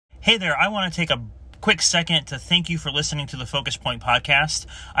Hey there, I want to take a quick second to thank you for listening to the Focus Point podcast.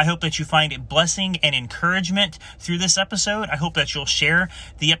 I hope that you find it blessing and encouragement through this episode. I hope that you'll share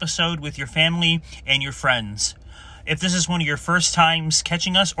the episode with your family and your friends. If this is one of your first times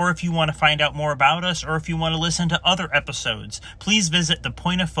catching us, or if you want to find out more about us, or if you want to listen to other episodes, please visit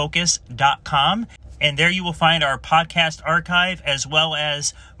thepointoffocus.com. And there you will find our podcast archive as well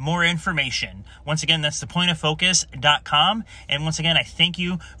as more information. Once again, that's thepointoffocus.com. And once again, I thank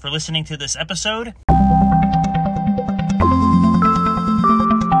you for listening to this episode.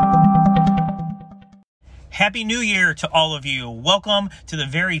 Happy New Year to all of you. Welcome to the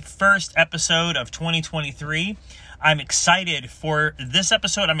very first episode of 2023. I'm excited for this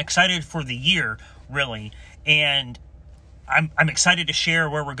episode. I'm excited for the year, really. And I'm excited to share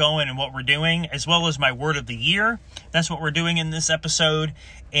where we're going and what we're doing, as well as my word of the year. That's what we're doing in this episode.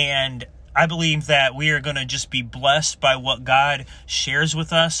 And I believe that we are going to just be blessed by what God shares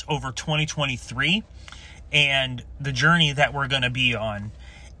with us over 2023 and the journey that we're going to be on.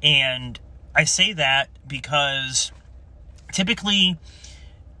 And I say that because typically,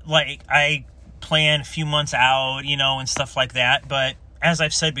 I plan a few months out, and stuff like that. But as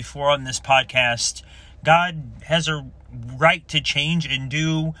I've said before on this podcast, God has a right to change and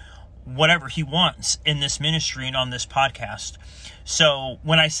do whatever he wants in this ministry and on this podcast. So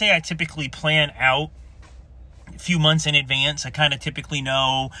when I say I typically plan out a few months in advance, I kind of typically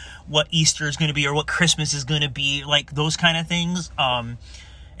know what Easter is going to be or what Christmas is going to be, like those kind of things. And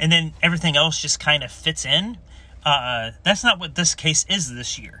then everything else just kind of fits in. That's not what this case is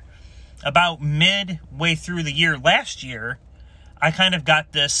this year. About midway through the year last year, I kind of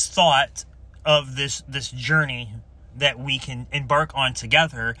got this thought of this journey that we can embark on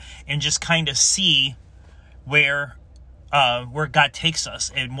together and just kind of see where God takes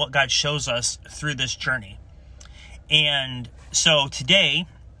us and what God shows us through this journey. And so today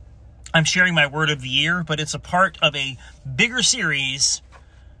I'm sharing my word of the year, but it's a part of a bigger series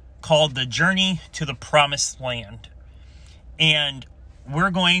called The Journey to the Promised Land. And we're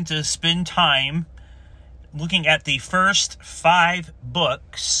going to spend time looking at the first 5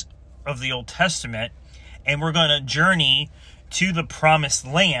 books of the Old Testament, and we're going to journey to the Promised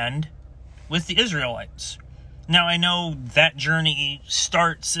Land with the Israelites. Now, I know that journey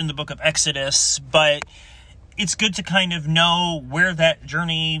starts in the book of Exodus, but it's good to kind of know where that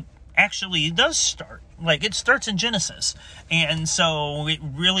journey actually does start. It starts in Genesis. And so it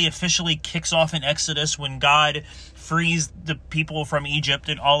really officially kicks off in Exodus when God frees the people from Egypt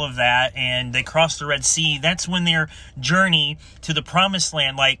and all of that, and they cross the Red Sea. That's when their journey to the Promised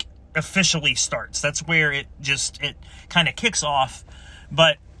Land, officially starts. That's where it kind of kicks off.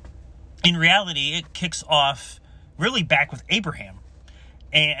 But in reality, it kicks off really back with Abraham.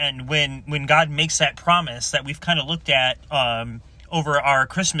 And when God makes that promise that we've kind of looked at over our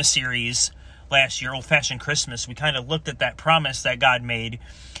Christmas series last year, Old Fashioned Christmas, we kind of looked at that promise that God made.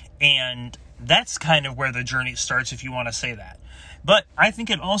 And that's kind of where the journey starts, if you want to say that. But I think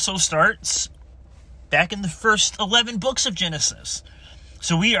it also starts back in the first 11 books of Genesis.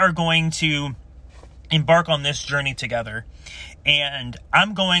 So we are going to embark on this journey together, and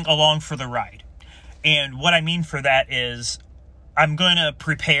I'm going along for the ride. And what I mean for that is I'm going to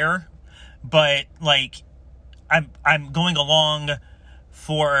prepare, but I'm going along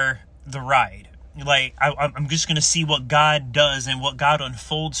for the ride. I'm just going to see what God does and what God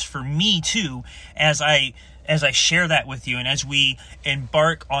unfolds for me too, as I share that with you and as we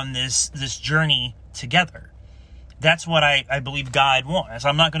embark on this journey together. That's what I believe God wants.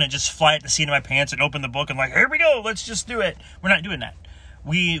 I'm not going to just fly at the seat of my pants and open the book and here we go, let's just do it. We're not doing that.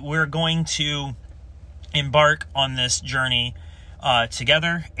 We're going to embark on this journey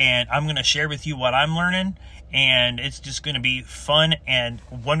together, and I'm going to share with you what I'm learning, and it's just going to be fun and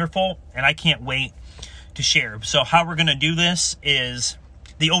wonderful, and I can't wait to share. So how we're going to do this is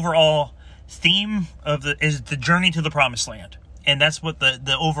the overall theme is the journey to the Promised Land, and that's what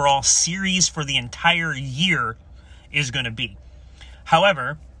the overall series for the entire year is going to be.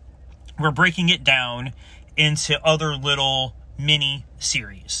 However, we're breaking it down into other little mini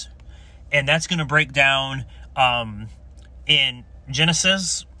series, and that's going to break down in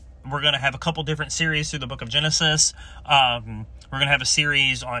Genesis. We're going to have a couple different series through the book of Genesis. We're going to have a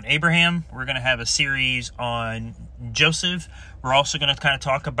series on Abraham. We're going to have a series on Joseph. We're also going to kind of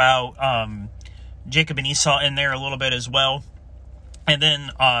talk about Jacob and Esau in there a little bit as well. And then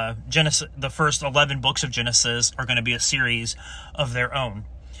Genesis, the first 11 books of Genesis are going to be a series of their own.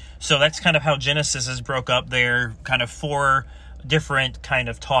 So that's kind of how Genesis is broke up. They're kind of 4 different kind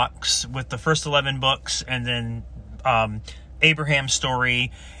of talks with the first 11 books, and then Abraham's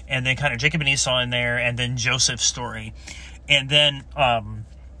story, and then kind of Jacob and Esau in there, and then Joseph's story. And then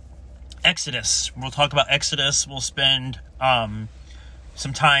Exodus. We'll talk about Exodus. We'll spend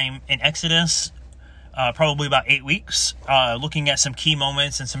some time in Exodus, probably about 8 weeks, looking at some key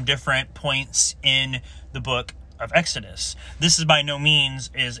moments and some different points in the book of Exodus. This is by no means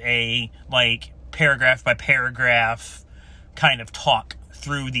is a paragraph by paragraph kind of talk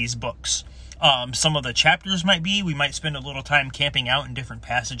through these books. Some of the chapters we might spend a little time camping out in different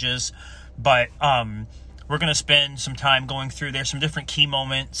passages, but we're going to spend some time going through there, some different key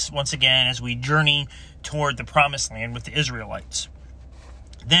moments, once again, as we journey toward the promised land with the Israelites.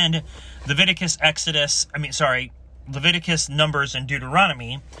 Then Leviticus, Numbers, and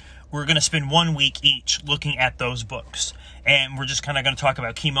Deuteronomy, we're going to spend 1 week each looking at those books. And we're just kind of going to talk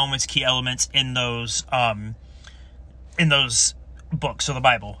about key moments, key elements in those books of the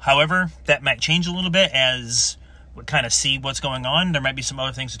Bible. However, that might change a little bit as we kind of see what's going on. There might be some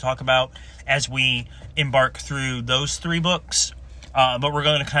other things to talk about as we embark through those 3 books. But we're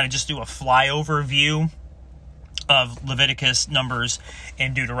going to kind of just do a flyover view of Leviticus, Numbers,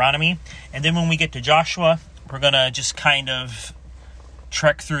 and Deuteronomy. And then when we get to Joshua, we're going to just kind of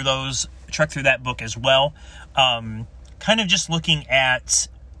trek through that book as well. Kind of just looking at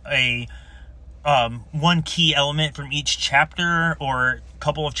one key element from each chapter or a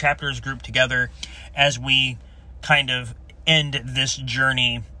couple of chapters grouped together as we kind of end this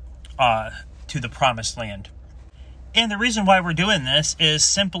journey to the promised land. And the reason why we're doing this is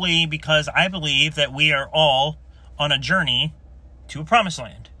simply because I believe that we are all on a journey to a promised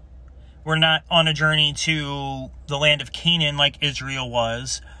land. We're not on a journey to the land of Canaan like Israel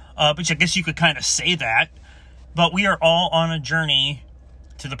was, which I guess you could kind of say that, but we are all on a journey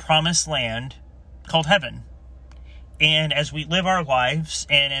to the promised land called heaven. And as we live our lives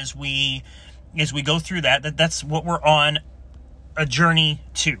and as we go through that's what we're on a journey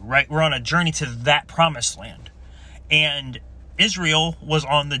to, right? We're on a journey to that promised land. And Israel was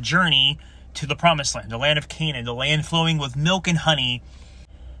on the journey to the promised land, the land of Canaan, the land flowing with milk and honey.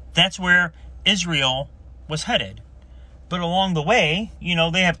 That's where Israel was headed. But along the way,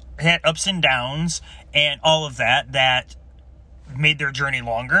 they have had ups and downs and all of that made their journey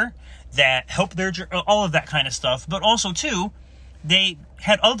longer, that helped all of that kind of stuff. But also, too, they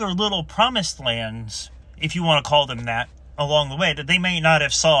had other little promised lands, if you want to call them that, along the way that they may not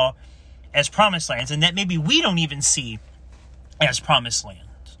have saw as promised lands, and that maybe we don't even see as promised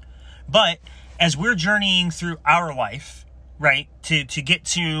lands. But as we're journeying through our life, right, to get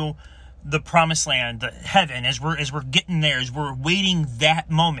to the promised land, the heaven, as we're getting there, as we're waiting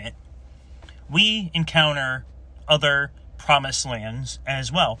that moment, we encounter other promised lands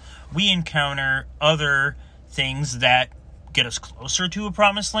as well. We encounter other things that get us closer to a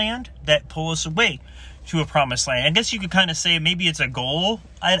promised land, that pull us away to a promised land. I guess you could kind of say maybe it's a goal.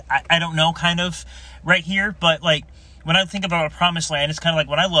 I don't know, kind of right here, but when I think about a promised land, it's kind of like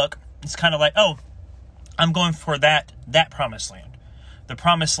when I look, it's kind of like, oh, I'm going for that promised land. The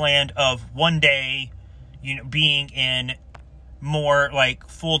promised land of one day, being in more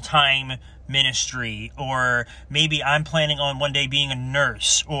full-time ministry, or maybe I'm planning on one day being a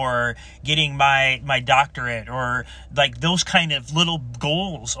nurse or getting my doctorate, or those kind of little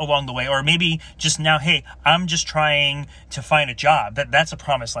goals along the way. Or maybe just now, hey, I'm just trying to find a job. That's a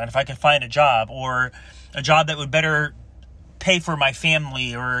promised land. If I could find a job, or a job that would better pay for my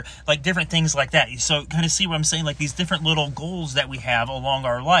family, or different things like that. So kind of see what I'm saying, these different little goals that we have along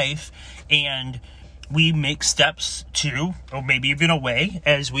our life, and we make steps to, or maybe even away,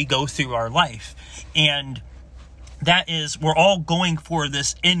 as we go through our life. And that is, we're all going for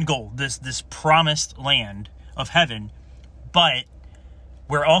this end goal, this promised land of heaven, but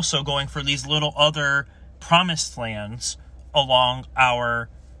we're also going for these little other promised lands along our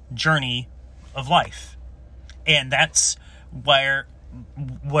journey of life. And that's where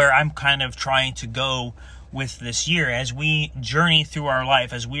I'm kind of trying to go with this year, as we journey through our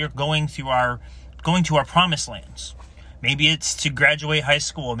life, as we are going to our promised lands. Maybe it's to graduate high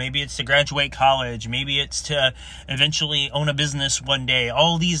school. Maybe it's to graduate college. Maybe it's to eventually own a business one day.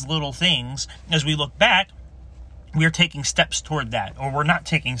 All these little things, as we look back, we're taking steps toward that, or we're not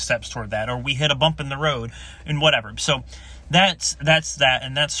taking steps toward that, or we hit a bump in the road and whatever. So that's that,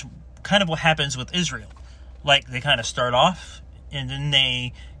 and that's kind of what happens with Israel. They kind of start off, and then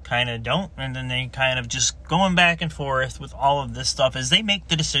they kind of don't, and then they kind of just going back and forth with all of this stuff as they make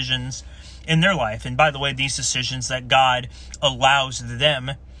the decisions in their life. And by the way, these decisions that God allows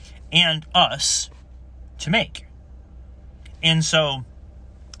them and us to make. And so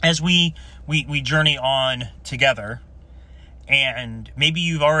as we journey on together, and maybe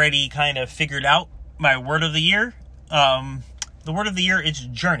you've already kind of figured out my word of the year. The word of the year is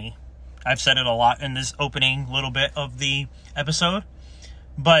journey. I've said it a lot in this opening little bit of the episode,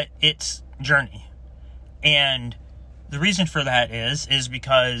 but it's journey. And the reason for that is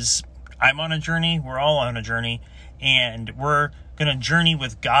because I'm on a journey, we're all on a journey, and we're going to journey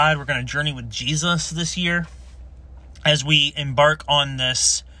with God, we're going to journey with Jesus this year as we embark on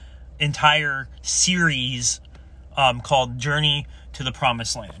this entire series called Journey to the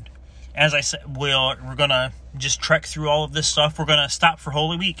Promised Land. As I said, we're going to just trek through all of this stuff. We're going to stop for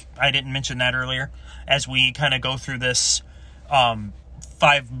Holy Week. I didn't mention that earlier. As we kind of go through this 5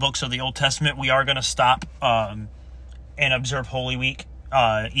 books of the Old Testament, we are going to stop and observe Holy Week,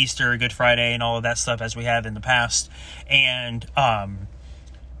 Easter, Good Friday, and all of that stuff as we have in the past. And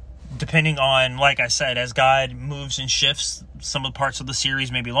depending on, like I said, as God moves and shifts, some of the parts of the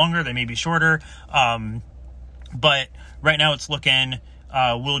series may be longer, they may be shorter. But right now it's looking,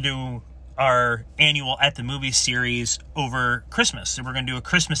 we'll do our annual At the Movies series over Christmas. So we're going to do a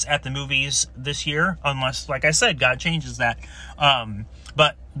Christmas at the Movies this year, unless, like I said, God changes that.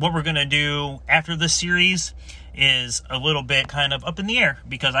 But what we're going to do after this series is a little bit kind of up in the air,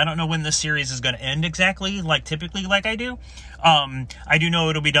 because I don't know when this series is going to end exactly, typically like I do. I do know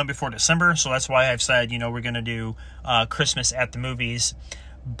it'll be done before December, so that's why I've said, we're going to do Christmas at the Movies.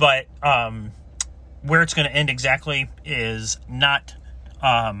 But where it's going to end exactly is not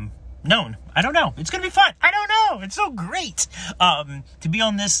known. I don't know. It's going to be fun. I don't know. It's so great to be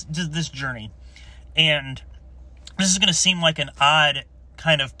on this journey. And this is going to seem like an odd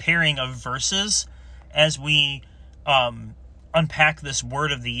kind of pairing of verses as we unpack this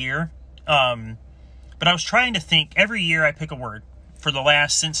word of the year. But I was trying to think, every year I pick a word for the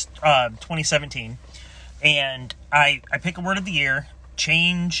last, since 2017. And I pick a word of the year: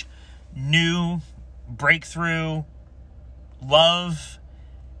 change, new, breakthrough, love,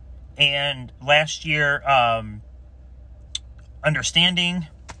 and last year, understanding.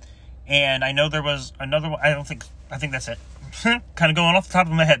 And I know there was another one. I think that's it. Kind of going off the top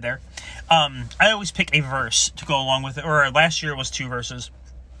of my head there. I always pick a verse to go along with it, or last year was 2 verses.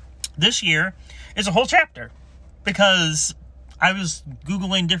 This year is a whole chapter, because I was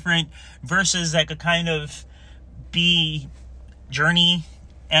Googling different verses that could kind of be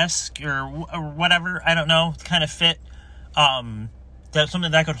journey-esque or whatever. I don't know, kind of fit. That's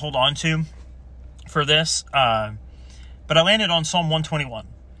something that I could hold on to for this. But I landed on Psalm 121,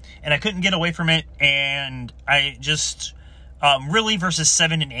 and I couldn't get away from it. And I just, really verses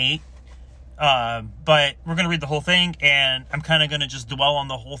 7 and 8. But we're going to read the whole thing, and I'm kind of going to just dwell on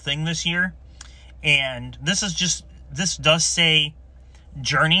the whole thing this year. And this does say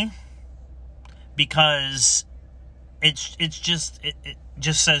journey, because it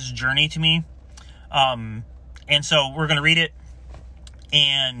just says journey to me. And so we're going to read it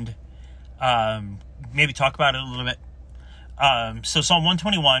and maybe talk about it a little bit. So Psalm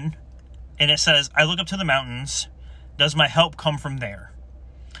 121, and it says, I look up to the mountains. Does my help come from there?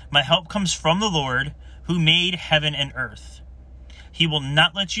 My help comes from the Lord, who made heaven and earth. He will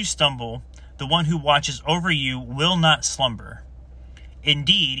not let you stumble. The one who watches over you will not slumber.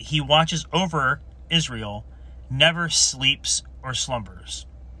 Indeed, he watches over Israel, never sleeps or slumbers.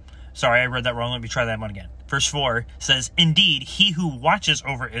 Sorry, I read that wrong. Let me try that one again. Verse 4 says, Indeed, he who watches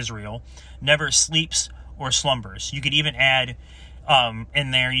over Israel never sleeps or slumbers. You could even add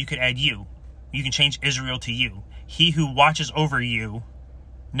in there, you could add you. You can change Israel to you. He who watches over you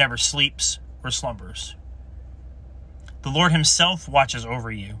never sleeps or slumbers. The Lord himself watches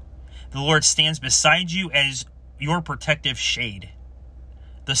over you. The Lord stands beside you as your protective shade.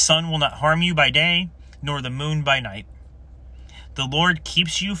 The sun will not harm you by day, nor the moon by night. The Lord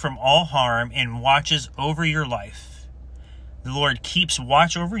keeps you from all harm and watches over your life. The Lord keeps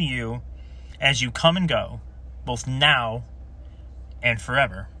watch over you as you come and go, both now and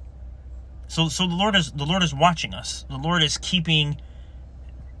forever. So the Lord is watching us. The Lord is keeping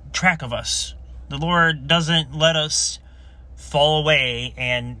track of us. The Lord doesn't let us fall away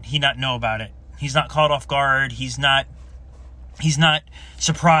and he not know about it. He's not caught off guard. He's not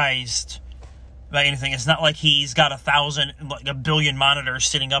surprised by anything. It's not like he's got a billion monitors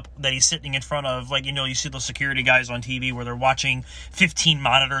sitting up that he's sitting in front of. You see those security guys on TV where they're watching 15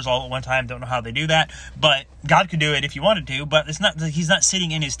 monitors all at one time. Don't know how they do that, but God could do it if he wanted to. But he's not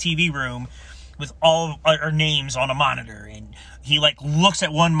sitting in his TV room with all of our names on a monitor, and he looks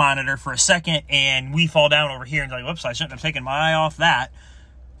at one monitor for a second and we fall down over here and whoops, I shouldn't have taken my eye off that.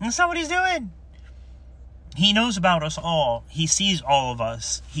 And that's not what he's doing. He knows about us all. He sees all of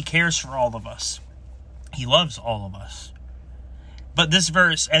us. He cares for all of us. He loves all of us. But this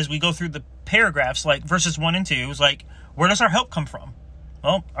verse, as we go through the paragraphs, verses 1 and 2, is where does our help come from?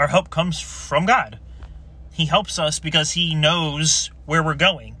 Well, our help comes from God. He helps us because he knows where we're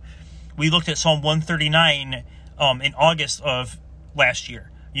going. We looked at Psalm 139 in August of last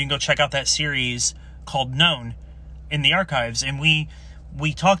year. You can go check out that series called Known in the archives, and we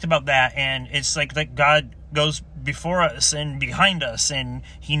talked about that, and it's like that God goes before us and behind us, and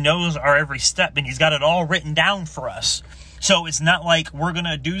he knows our every step, and he's got it all written down for us. So it's not like we're going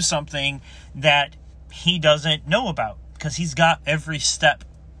to do something that he doesn't know about, because he's got every step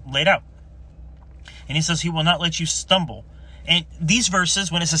laid out. And he says he will not let you stumble. And these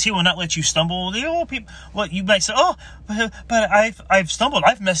verses, when it says he will not let you stumble, you might say, oh, but I've stumbled.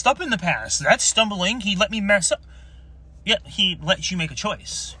 I've messed up in the past. That's stumbling. He let me mess up. Yeah, he lets you make a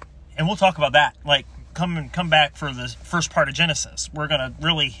choice. And we'll talk about that. Like, come back for the first part of Genesis. We're going to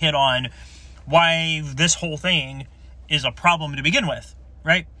really hit on why this whole thing is a problem to begin with,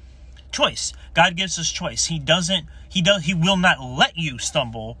 right? Choice. God gives us choice. He will not let you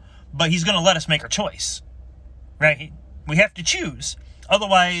stumble, but he's going to let us make our choice, right? We have to choose.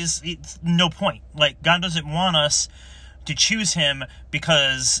 Otherwise, it's no point. Like, God doesn't want us to choose him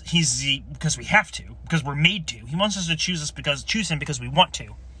because we have to, because we're made to. He wants us to choose him because we want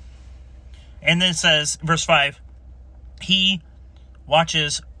to. And then it says, verse 5, he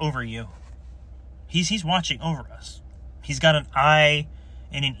watches over you. He's watching over us. He's got an eye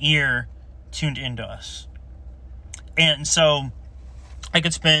and an ear tuned into us. And so I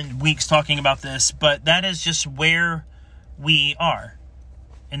could spend weeks talking about this, but that is just where we are.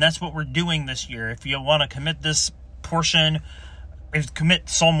 And that's what we're doing this year. If you want to commit this portion, commit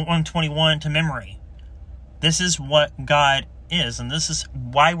Psalm 121 to memory. This is what God is, and this is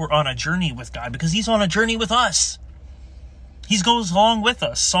why we're on a journey with God, because he's on a journey with us. He goes along with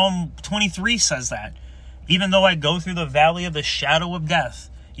us. Psalm 23 says that. Even though I go through the valley of the shadow of death,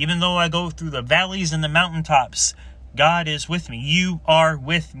 even though I go through the valleys and the mountaintops, God is with me. You are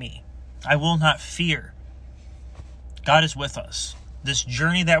with me. I will not fear. God is with us. This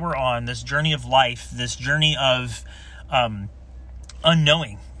journey that we're on, this journey of life, this journey of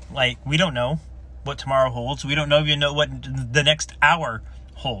unknowing. Like, we don't know what tomorrow holds. We don't even know what the next hour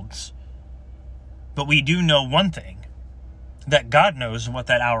holds. But we do know one thing, that God knows what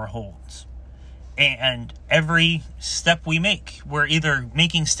that hour holds. And every step we make, we're either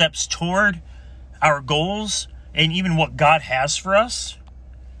making steps toward our goals and even what God has for us,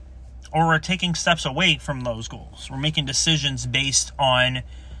 or we're taking steps away from those goals. We're making decisions based on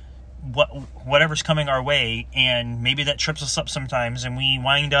whatever's coming our way, and maybe that trips us up sometimes, and we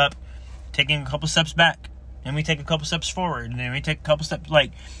wind up taking a couple steps back, and we take a couple steps forward, and then we take a couple steps,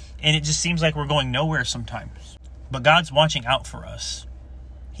 and it just seems like we're going nowhere sometimes. But God's watching out for us.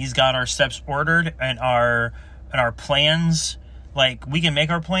 He's got our steps ordered and our plans. Like, we can make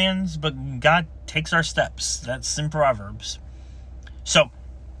our plans, but God takes our steps. That's in Proverbs. So,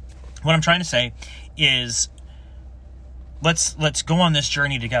 what I'm trying to say is, let's go on this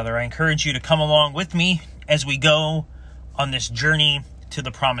journey together. I encourage you to come along with me as we go on this journey to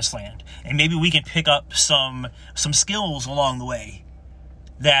the promised land. And maybe we can pick up some skills along the way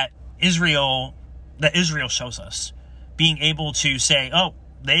that Israel shows us. Being able to say, oh,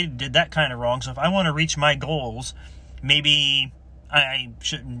 they did that kind of wrong, so if I want to reach my goals, maybe I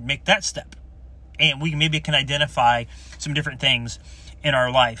should make that step. And we maybe can identify some different things in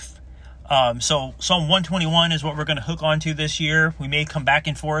our life. So Psalm 121 is what we're going to hook onto this year. We may come back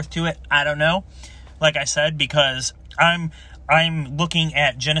and forth to it. I don't know. Like I said, because I'm looking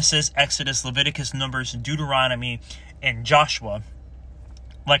at Genesis, Exodus, Leviticus, Numbers, Deuteronomy, and Joshua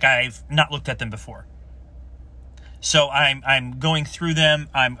like I've not looked at them before. So I'm going through them.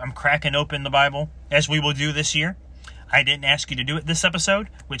 I'm cracking open the Bible, as we will do this year. I didn't ask you to do it this episode,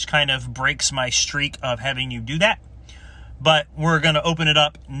 which kind of breaks my streak of having you do that. But we're going to open it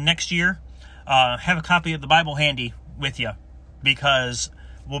up next year. Have a copy of the Bible handy with you, because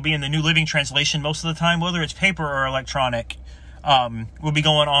we'll be in the New Living Translation most of the time, whether it's paper or electronic. We'll be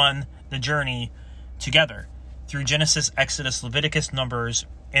going on the journey together through Genesis, Exodus, Leviticus, Numbers,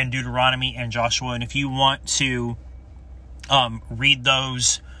 and Deuteronomy and Joshua. And if you want to read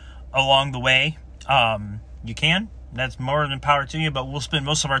those along the way, you can. That's more than power to you, but we'll spend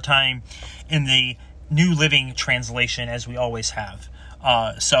most of our time in the New Living Translation, as we always have.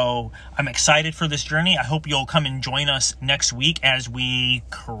 So I'm excited for this journey. I hope you'll come and join us next week as we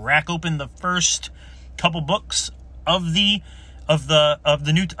crack open the first couple books of the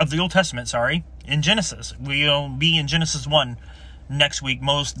Old Testament, in Genesis. We'll be in Genesis 1 next week,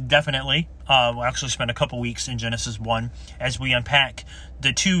 most definitely. We'll actually spend a couple weeks in Genesis 1 as we unpack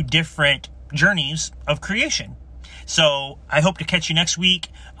the two different journeys of creation. So I hope to catch you next week.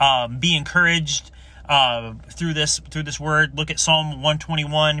 Be encouraged through this word. Look at Psalm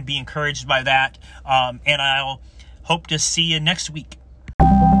 121. Be encouraged by that. And I'll hope to see you next week.